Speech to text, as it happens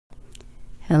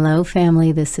Hello,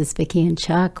 family. This is Vicki and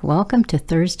Chuck. Welcome to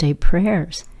Thursday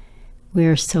Prayers. We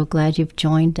are so glad you've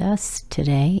joined us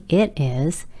today. It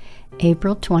is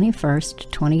April 21st,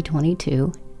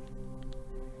 2022.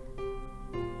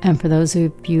 And for those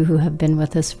of you who have been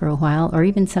with us for a while, or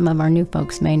even some of our new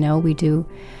folks may know, we do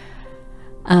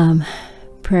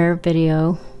prayer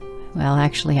video. Well,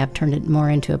 actually, I've turned it more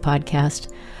into a podcast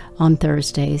on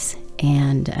Thursdays.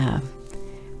 And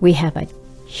we have a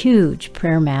huge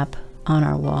prayer map on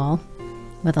our wall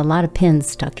with a lot of pins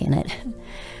stuck in it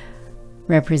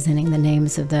representing the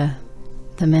names of the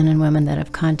men and women that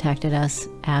have contacted us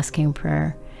asking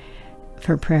for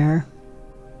prayer.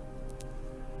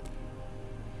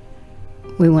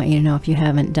 We want you to know if you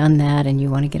haven't done that and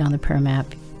you want to get on the prayer map,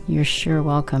 you're sure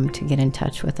welcome to get in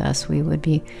touch with us. We would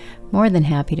be more than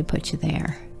happy to put you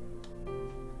there.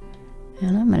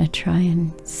 And I'm going to try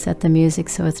and set the music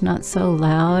so it's not so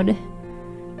loud,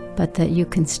 but that you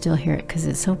can still hear it because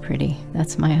it's so pretty.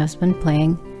 That's my husband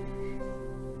playing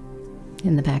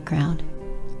in the background.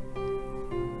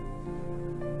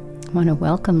 I want to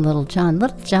welcome Little John.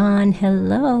 Little John,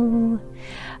 hello.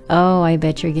 Oh, I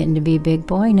bet you're getting to be a big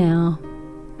boy now.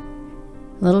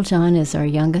 Little John is our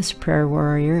youngest prayer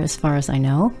warrior as far as I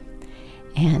know.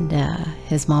 And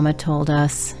his mama told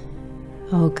us,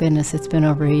 oh goodness, it's been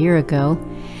over a year ago,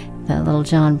 that Little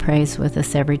John prays with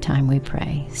us every time we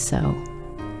pray. So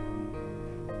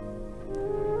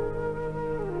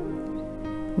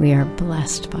we are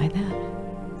blessed by that.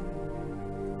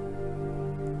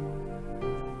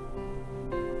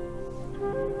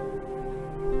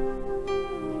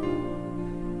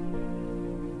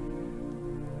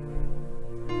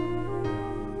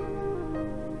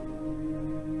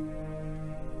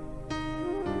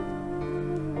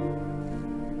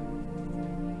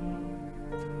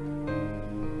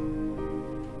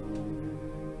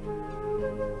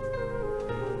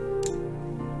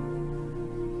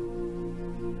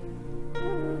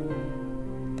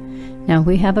 Now,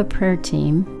 we have a prayer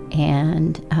team,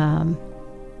 and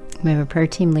we have a prayer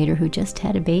team leader who just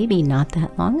had a baby not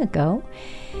that long ago.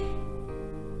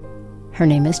 Her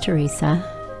name is Teresa,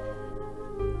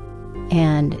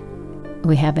 and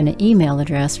we have an email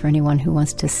address for anyone who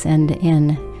wants to send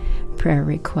in prayer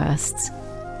requests,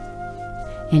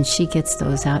 and she gets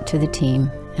those out to the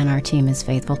team, and our team is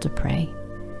faithful to pray.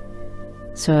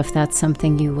 So if that's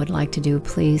something you would like to do,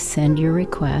 please send your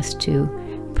request to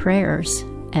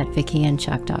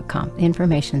prayers@vickyandchuck.com.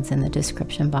 Information's in the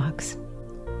description box.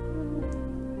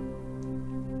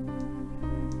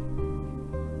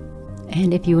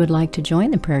 And if you would like to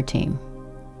join the prayer team,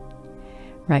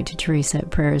 write to Teresa at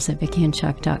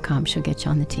prayers@vickyandchuck.com. She'll get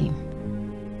you on the team.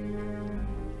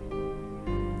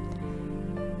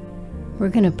 We're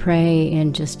going to pray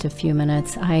in just a few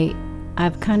minutes.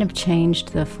 I've kind of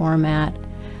changed the format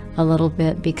a little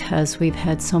bit because we've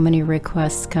had so many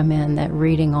requests come in that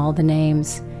reading all the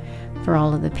names for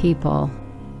all of the people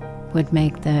would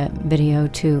make the video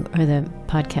or the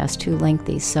podcast too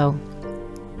lengthy. So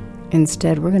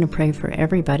instead, we're going to pray for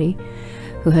everybody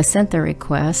who has sent their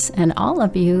requests, and all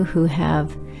of you who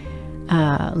have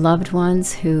loved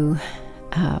ones who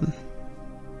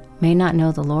may not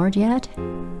know the Lord yet,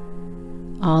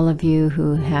 all of you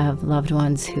who have loved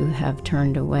ones who have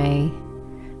turned away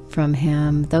from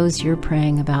Him, those you're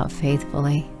praying about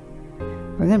faithfully.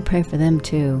 We're going to pray for them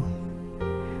too.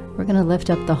 We're going to lift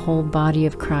up the whole body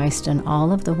of Christ and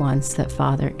all of the ones that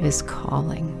Father is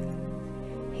calling.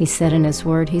 He said in His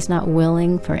Word, He's not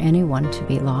willing for anyone to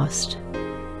be lost.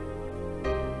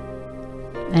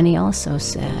 And He also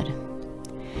said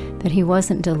that He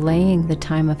wasn't delaying the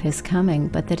time of His coming,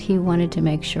 but that He wanted to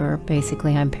make sure,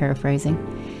 basically I'm paraphrasing,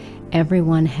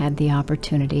 everyone had the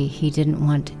opportunity. He didn't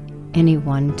want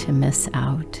anyone to miss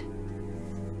out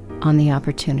on the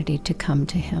opportunity to come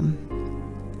to Him.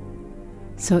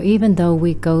 So even though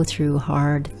we go through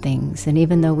hard things, and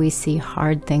even though we see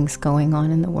hard things going on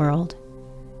in the world,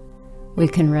 we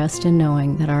can rest in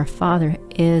knowing that our Father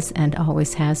is and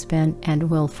always has been and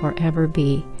will forever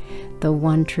be the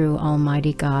one true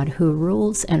Almighty God who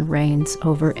rules and reigns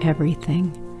over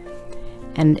everything.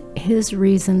 And His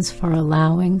reasons for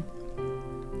allowing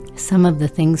some of the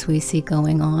things we see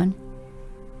going on,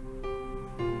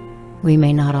 we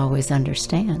may not always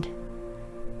understand.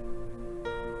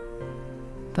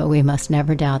 But we must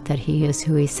never doubt that He is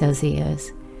who He says He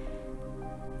is,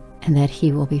 and that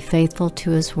He will be faithful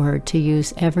to His word to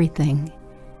use everything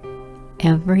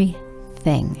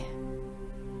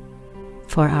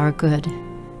for our good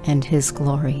and His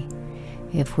glory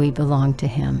if we belong to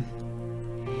Him.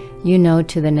 You know,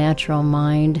 to the natural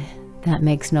mind, that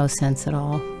makes no sense at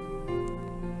all.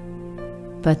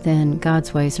 But then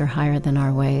God's ways are higher than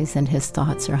our ways, and His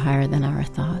thoughts are higher than our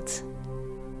thoughts.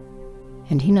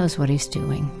 And He knows what He's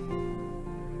doing.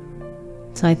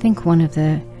 So I think one of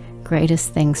the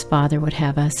greatest things Father would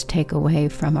have us take away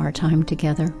from our time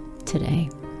together today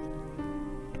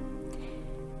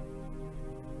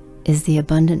is the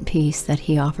abundant peace that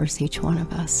He offers each one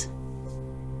of us.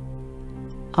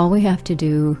 All we have to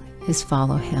do is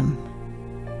follow Him.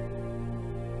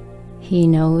 He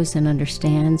knows and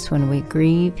understands when we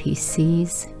grieve. He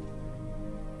sees.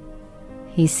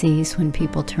 He sees when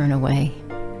people turn away.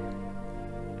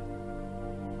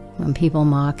 When people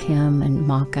mock Him and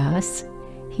mock us,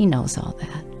 He knows all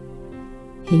that.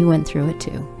 He went through it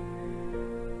too.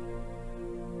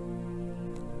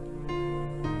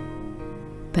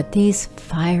 But these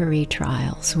fiery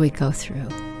trials we go through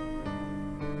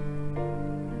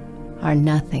are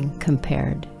nothing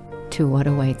compared to what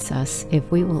awaits us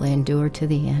if we will endure to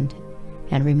the end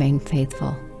and remain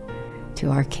faithful to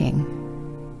our King.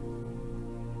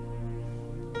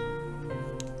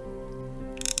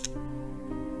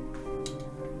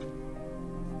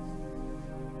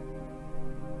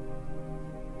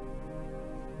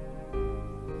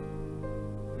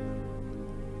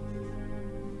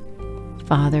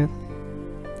 Father,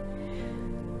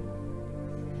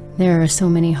 there are so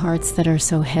many hearts that are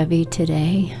so heavy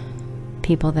today.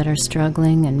 People that are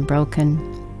struggling and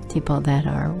broken, people that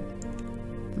are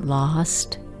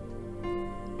lost,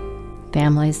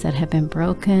 families that have been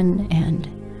broken, and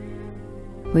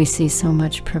we see so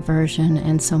much perversion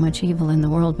and so much evil in the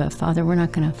world. But Father, we're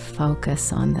not going to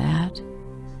focus on that.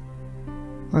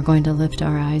 We're going to lift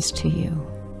our eyes to You.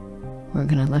 We're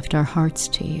going to lift our hearts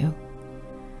to You.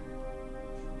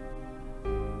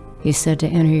 You said to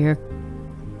enter Your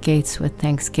gates with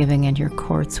thanksgiving and Your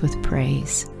courts with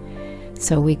praise.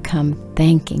 So we come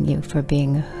thanking You for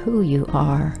being who You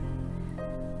are.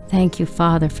 Thank You,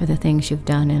 Father, for the things You've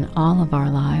done in all of our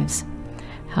lives.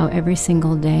 How every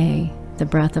single day the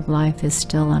breath of life is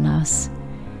still on us.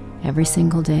 Every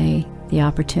single day the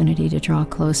opportunity to draw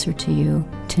closer to You,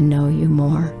 to know You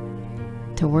more,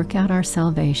 to work out our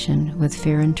salvation with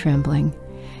fear and trembling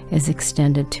is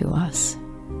extended to us.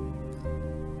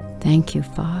 Thank You,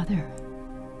 Father.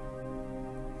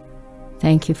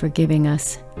 Thank You for giving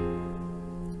us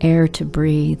air to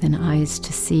breathe and eyes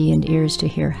to see and ears to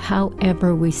hear,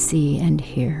 however we see and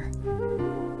hear.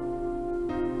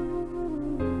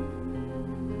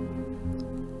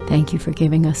 Thank You for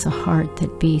giving us a heart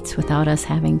that beats without us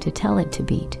having to tell it to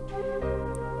beat.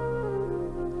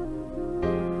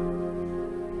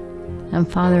 And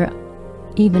Father,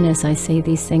 even as I say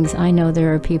these things, I know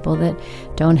there are people that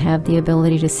don't have the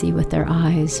ability to see with their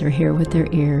eyes or hear with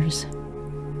their ears.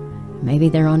 Maybe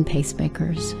they're on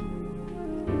pacemakers.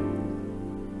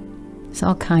 There's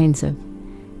all kinds of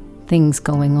things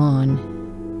going on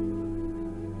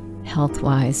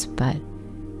health-wise, but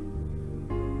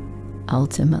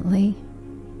ultimately,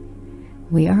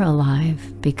 we are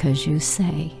alive because You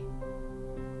say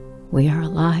we are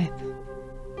alive.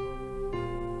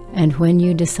 And when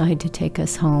You decide to take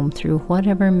us home through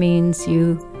whatever means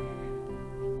You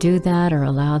do that or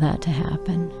allow that to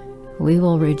happen, we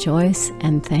will rejoice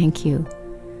and thank You,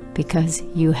 because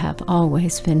You have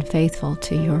always been faithful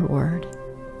to Your word.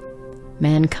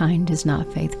 Mankind is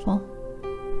not faithful.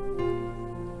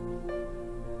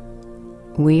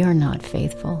 We are not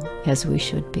faithful as we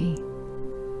should be,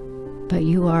 but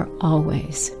You are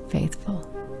always faithful.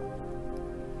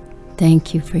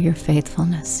 Thank You for Your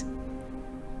faithfulness.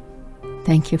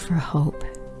 Thank You for hope.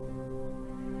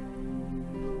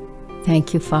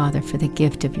 Thank You, Father, for the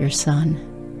gift of Your Son,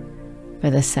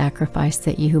 for the sacrifice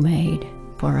that You made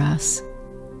for us,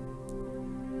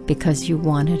 because You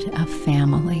wanted a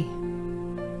family.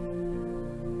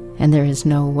 And there is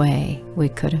no way we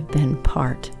could have been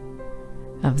part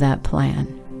of that plan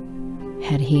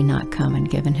had He not come and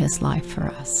given His life for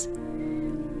us,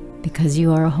 because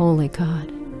You are a holy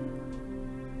God.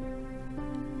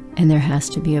 And there has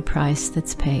to be a price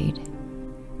that's paid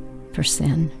for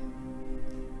sin.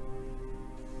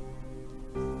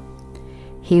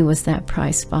 He was that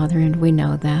price, Father, and we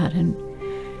know that, and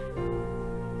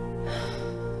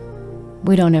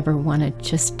we don't ever want to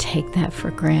just take that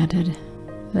for granted.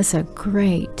 It was a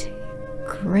great,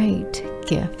 great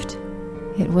gift.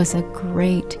 It was a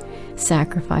great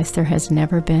sacrifice. There has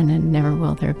never been and never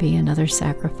will there be another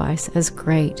sacrifice as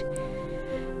great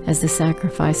as the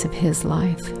sacrifice of His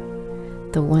life,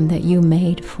 the one that You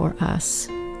made for us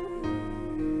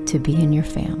to be in Your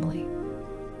family.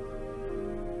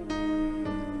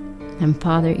 And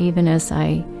Father, even as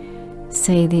I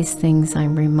say these things,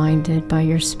 I'm reminded by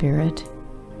Your Spirit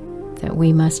that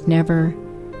we must never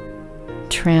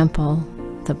trample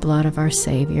the blood of our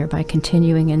Savior by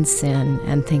continuing in sin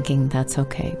and thinking that's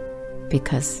okay,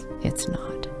 because it's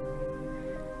not.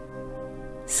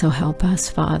 So help us,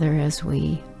 Father, as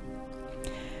we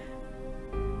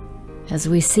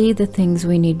see the things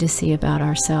we need to see about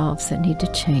ourselves that need to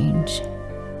change,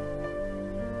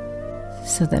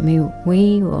 so that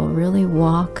we will really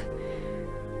walk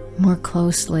more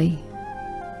closely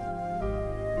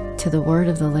to the Word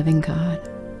of the living God.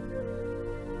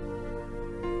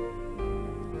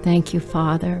 Thank you,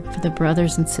 Father, for the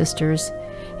brothers and sisters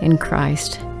in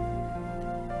Christ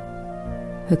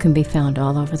who can be found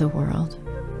all over the world.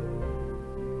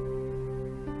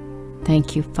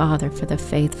 Thank you, Father, for the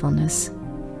faithfulness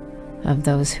of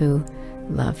those who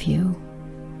love you.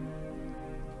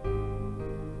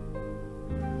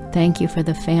 Thank you for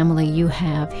the family you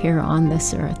have here on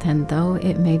this earth, and though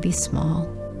it may be small,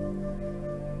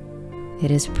 it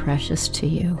is precious to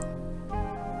you.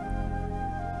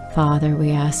 Father,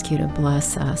 we ask you to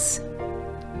bless us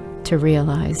to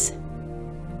realize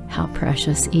how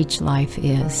precious each life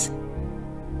is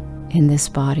in this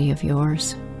body of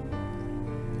yours,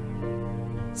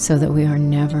 so that we are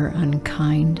never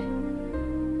unkind,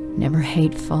 never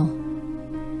hateful,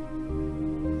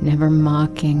 never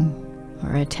mocking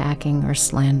or attacking or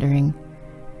slandering,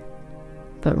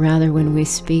 but rather when we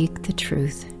speak the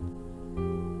truth,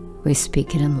 we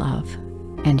speak it in love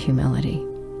and humility.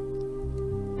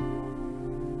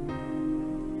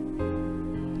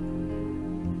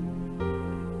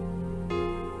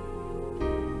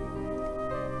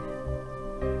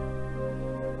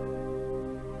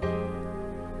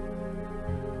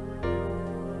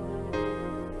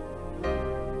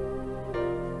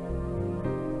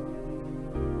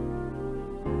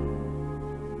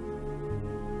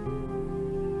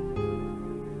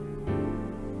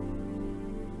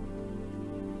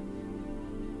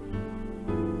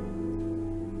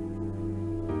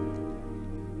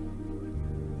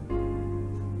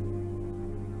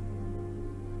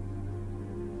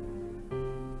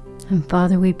 And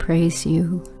Father, we praise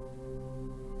you.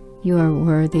 You are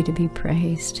worthy to be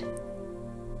praised.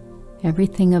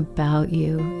 Everything about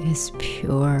you is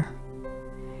pure.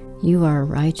 You are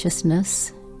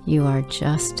righteousness. You are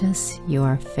justice. You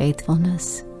are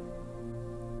faithfulness.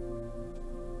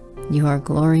 You are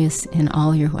glorious in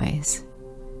all your ways.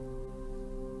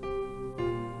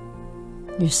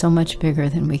 You're so much bigger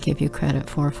than we give you credit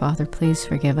for, Father. Please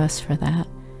forgive us for that.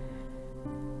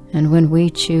 And when we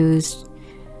choose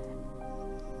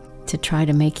to try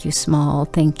to make you small,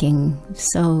 thinking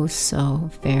so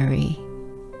very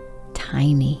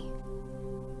tiny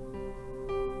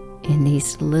in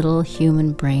these little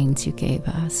human brains you gave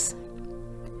us,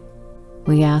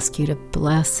 we ask you to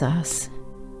bless us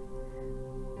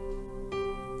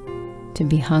to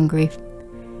be hungrier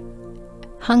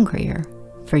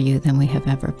for you than we have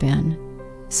ever been,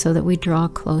 so that we draw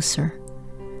closer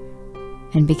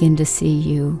and begin to see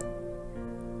you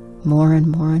more and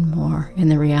more and more in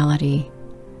the reality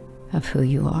of who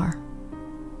you are.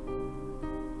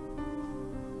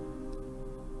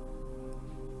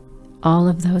 All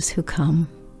of those who come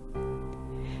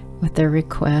with their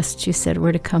requests, you said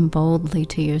we're to come boldly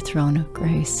to your throne of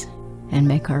grace and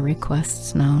make our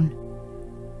requests known.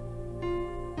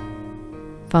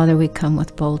 Father, we come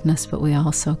with boldness, but we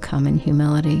also come in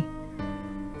humility,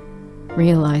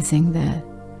 realizing that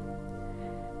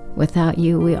without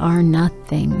you, we are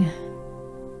nothing.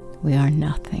 We are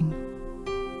nothing.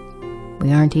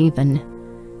 We aren't even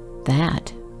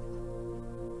that.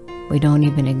 We don't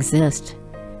even exist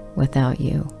without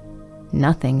you.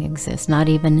 Nothing exists, not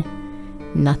even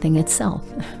nothing itself.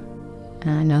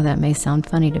 And I know that may sound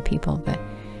funny to people, but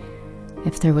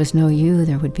if there was no you,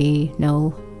 there would be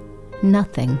no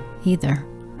nothing either.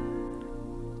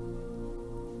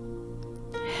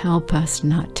 Help us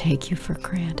not take you for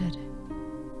granted.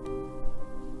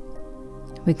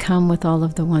 We come with all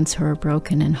of the ones who are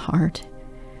broken in heart,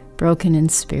 broken in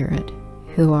spirit,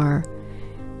 who are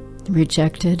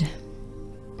rejected,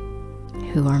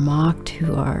 who are mocked,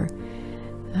 who are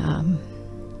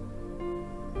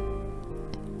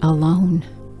alone.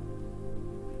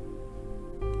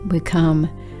 We come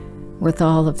with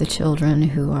all of the children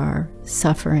who are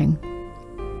suffering,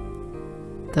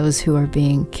 those who are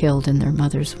being killed in their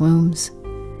mother's wombs,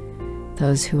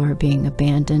 those who are being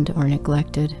abandoned or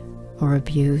neglected or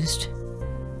abused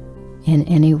in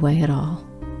any way at all,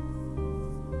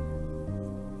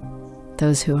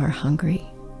 those who are hungry,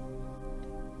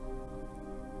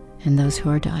 and those who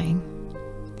are dying.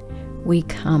 We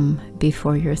come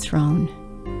before your throne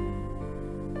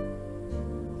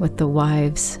with the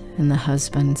wives and the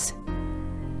husbands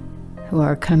who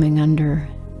are coming under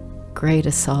great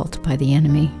assault by the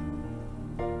enemy,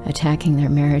 attacking their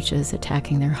marriages,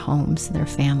 attacking their homes, their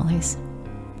families.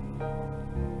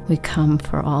 We come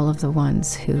for all of the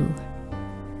ones who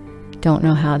don't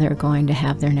know how they're going to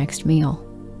have their next meal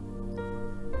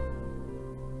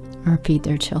or feed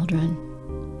their children.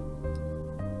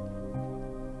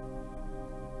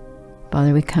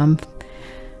 Father, we come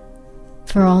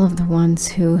for all of the ones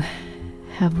who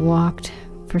have walked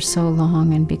for so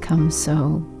long and become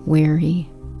so weary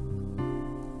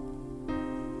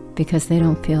because they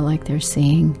don't feel like they're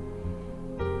seeing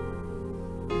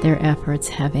their efforts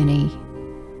have any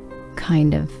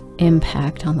kind of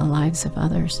impact on the lives of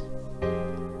others.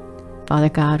 Father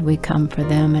God, we come for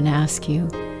them and ask you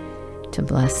to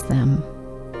bless them,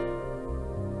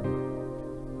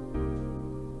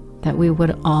 that we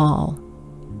would all,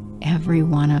 every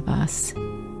one of us,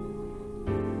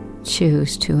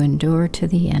 choose to endure to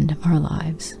the end of our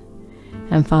lives.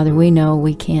 And Father, we know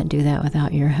we can't do that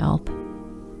without your help.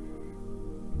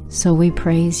 So we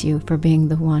praise you for being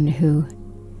the one who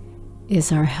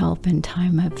is our help in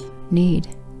time of need,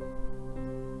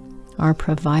 our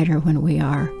provider when we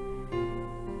are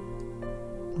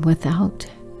without.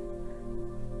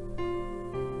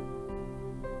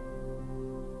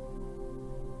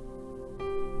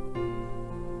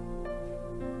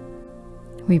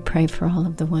 We pray for all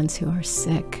of the ones who are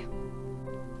sick.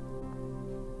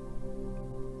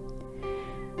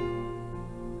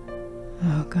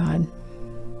 Oh God.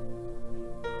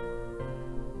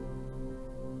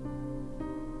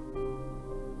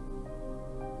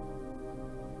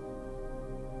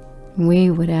 We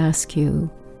would ask you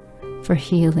for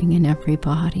healing in every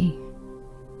body.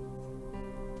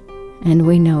 And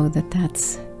we know that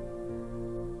that's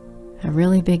a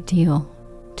really big deal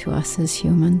to us as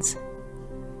humans.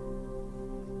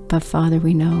 But Father,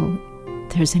 we know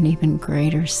there's an even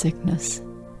greater sickness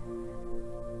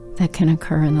that can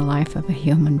occur in the life of a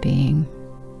human being.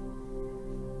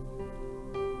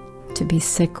 To be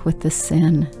sick with the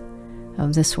sin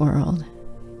of this world,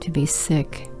 to be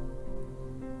sick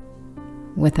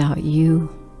without you,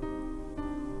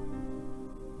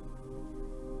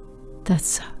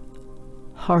 that's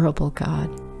horrible, God.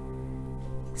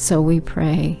 So we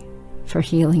pray for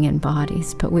healing in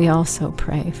bodies, but we also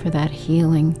pray for that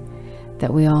healing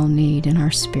that we all need in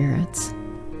our spirits.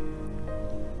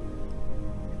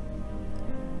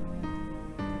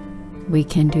 We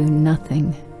can do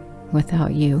nothing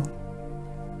without you.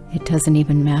 It doesn't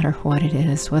even matter what it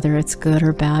is, whether it's good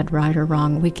or bad, right or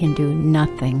wrong. We can do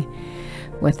nothing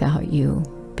without you,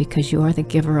 because you are the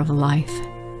giver of life,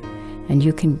 and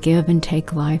you can give and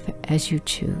take life as you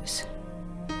choose.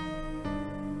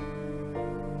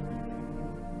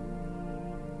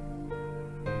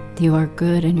 You are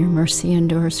good, and your mercy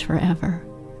endures forever.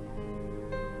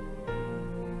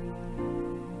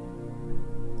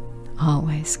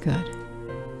 Always good.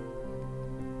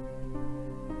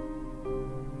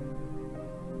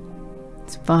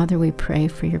 So, Father, we pray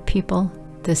for your people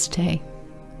this day,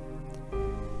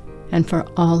 and for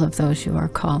all of those you are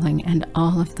calling, and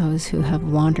all of those who have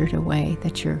wandered away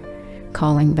that you're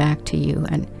calling back to you,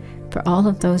 and for all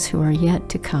of those who are yet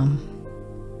to come.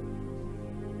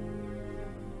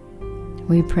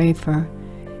 We pray for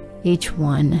each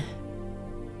one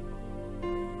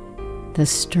the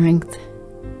strength,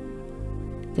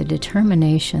 the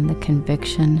determination, the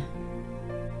conviction,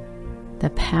 the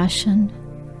passion,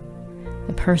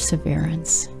 the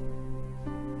perseverance,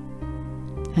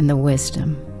 and the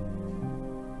wisdom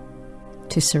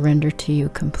to surrender to you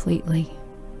completely,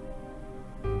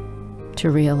 to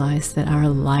realize that our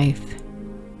life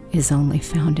is only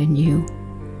found in you,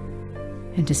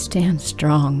 and to stand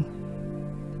strong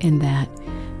in that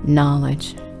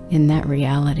knowledge, in that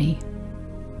reality,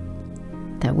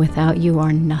 that without you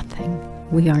are nothing.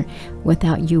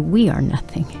 Without you, we are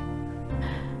nothing.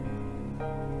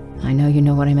 I know you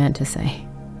know what I meant to say.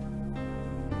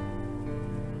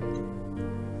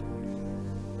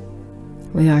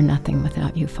 We are nothing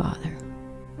without you, Father.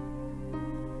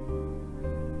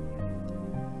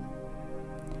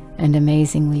 And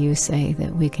amazingly, you say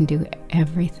that we can do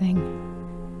everything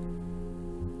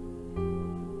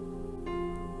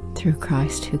through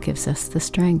Christ who gives us the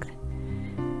strength.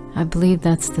 I believe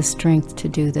that's the strength to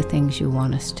do the things you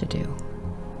want us to do.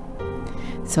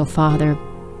 So, Father,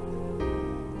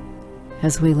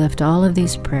 as we lift all of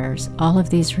these prayers, all of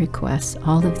these requests,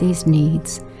 all of these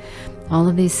needs, all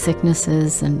of these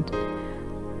sicknesses, and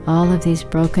all of these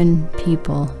broken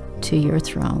people to your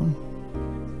throne,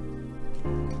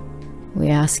 we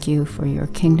ask you for your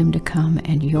kingdom to come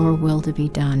and your will to be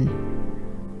done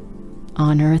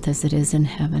on earth as it is in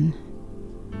heaven,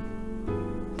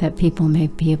 that people may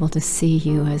be able to see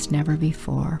you as never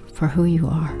before for who you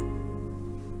are,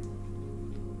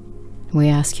 We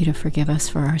ask you to forgive us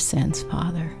for our sins,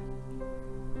 Father.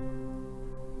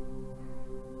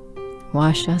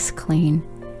 Wash us clean.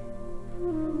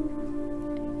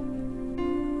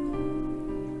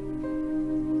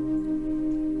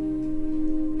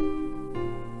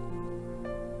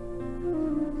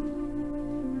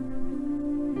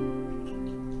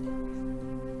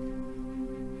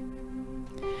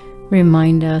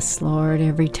 Remind us, Lord,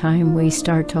 every time we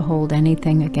start to hold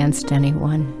anything against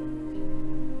anyone,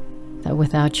 that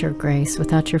without your grace,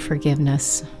 without your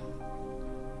forgiveness,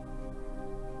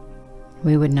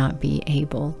 we would not be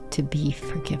able to be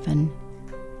forgiven.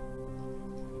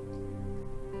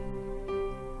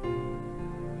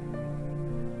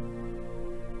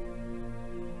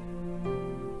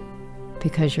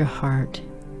 Because your heart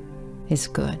is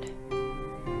good.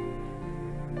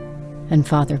 And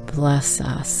Father, bless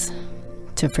us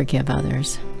to forgive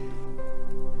others.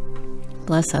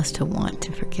 Bless us to want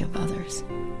to forgive others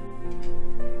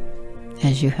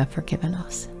as you have forgiven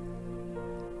us.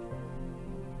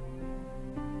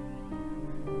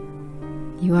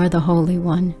 You are the Holy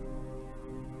One.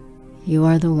 You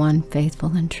are the one faithful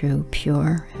and true,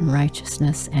 pure in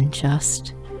righteousness and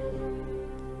just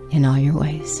in all your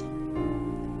ways.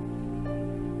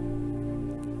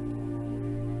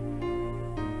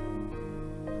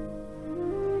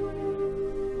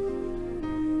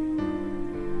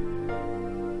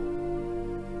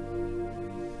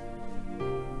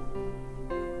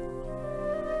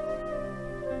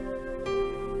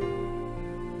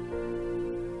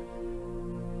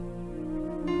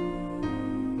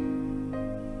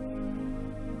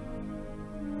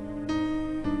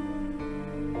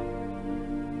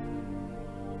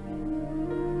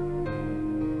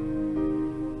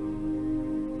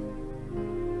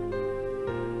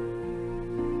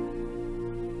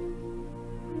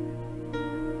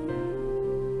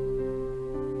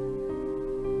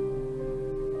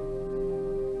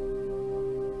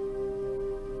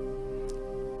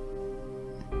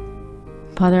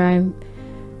 Father, I'm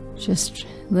just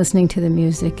listening to the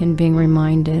music and being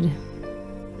reminded.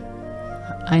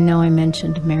 I know I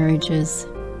mentioned marriages.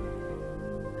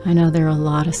 I know there are a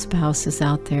lot of spouses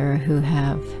out there who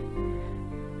have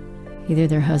either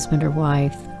their husband or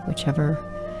wife, whichever,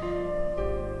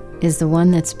 is the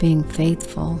one that's being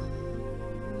faithful.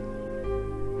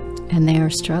 And they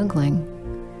are struggling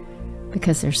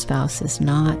because their spouse is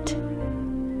not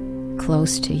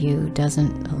close to you,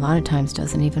 a lot of times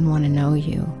doesn't even want to know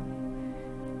you.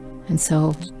 And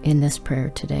so in this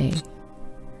prayer today,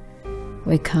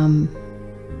 we come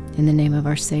in the name of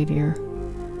our Savior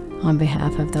on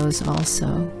behalf of those also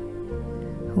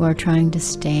who are trying to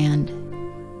stand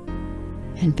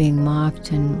and being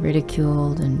mocked and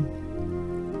ridiculed and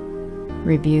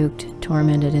rebuked,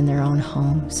 tormented in their own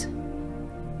homes.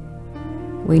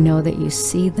 We know that you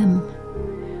see them.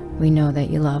 We know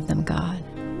that you love them, God.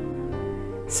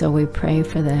 So we pray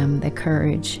for them the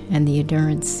courage and the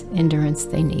endurance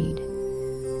they need,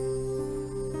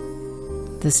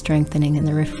 the strengthening and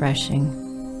the refreshing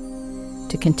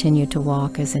to continue to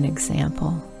walk as an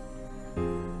example,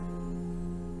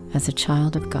 as a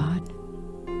child of God,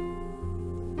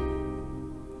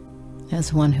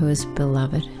 as one who is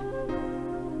beloved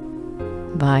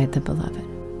by the beloved.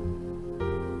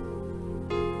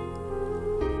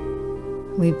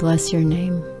 We bless your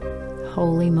name.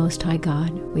 Holy Most High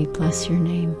God, we bless your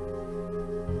name.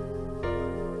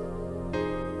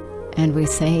 And we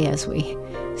say, as we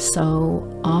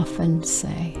so often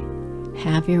say,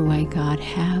 have your way, God,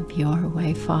 have your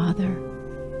way, Father,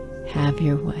 have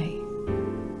your way,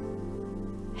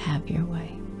 have your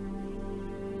way.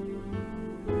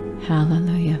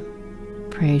 Hallelujah.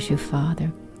 Praise you,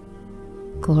 Father.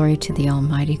 Glory to the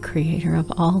Almighty Creator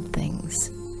of all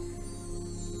things.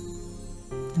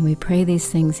 And we pray these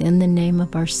things in the name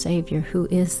of our Savior, who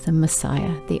is the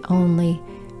Messiah, the only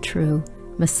true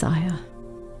Messiah.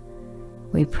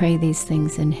 We pray these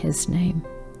things in his name,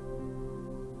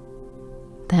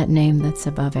 that name that's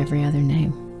above every other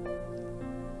name.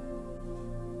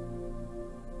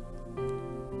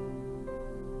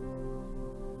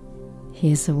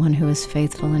 He is the one who is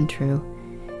faithful and true.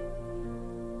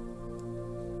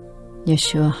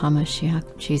 Yeshua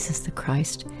HaMashiach, Jesus the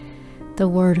Christ, the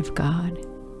Word of God.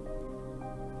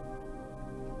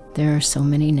 There are so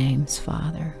many names,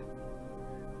 Father,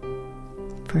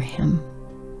 for him.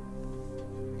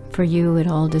 For you, it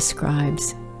all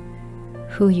describes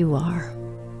who you are.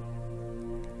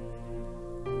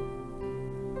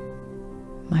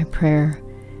 My prayer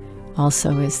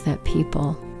also is that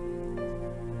people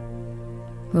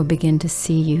will begin to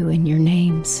see you in your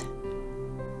names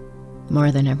more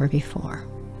than ever before.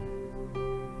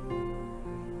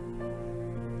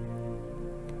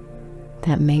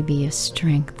 that may be a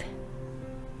strength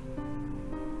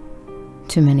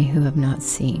to many who have not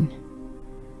seen.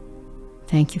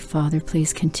 Thank you, Father.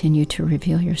 Please continue to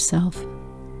reveal yourself.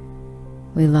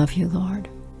 We love you, Lord.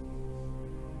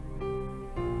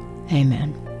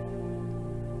 Amen.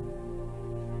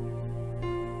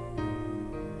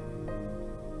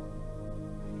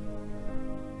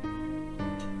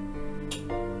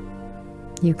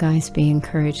 You guys be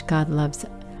encouraged. God loves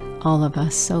all of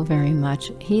us so very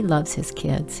much. He loves his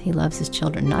kids. He loves his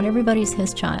children. Not everybody's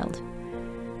his child.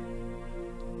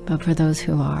 But for those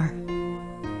who are,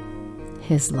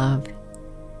 his love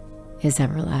is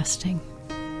everlasting.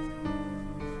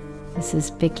 This is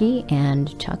Vicki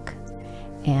and Chuck.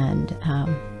 And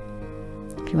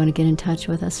if you want to get in touch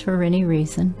with us for any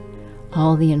reason,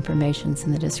 all the information's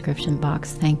in the description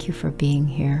box. Thank you for being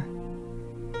here.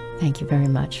 Thank you very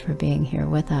much for being here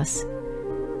with us.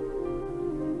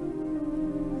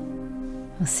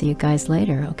 I'll see you guys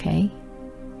later, okay?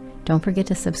 Don't forget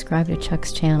to subscribe to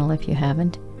Chuck's channel if you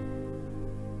haven't.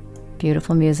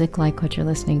 Beautiful music like what you're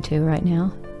listening to right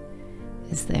now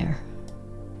is there.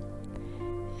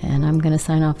 And I'm going to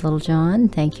sign off, Little John.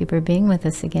 Thank you for being with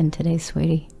us again today,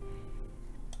 sweetie.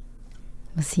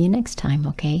 We'll see you next time,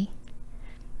 okay?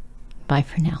 Bye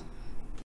for now.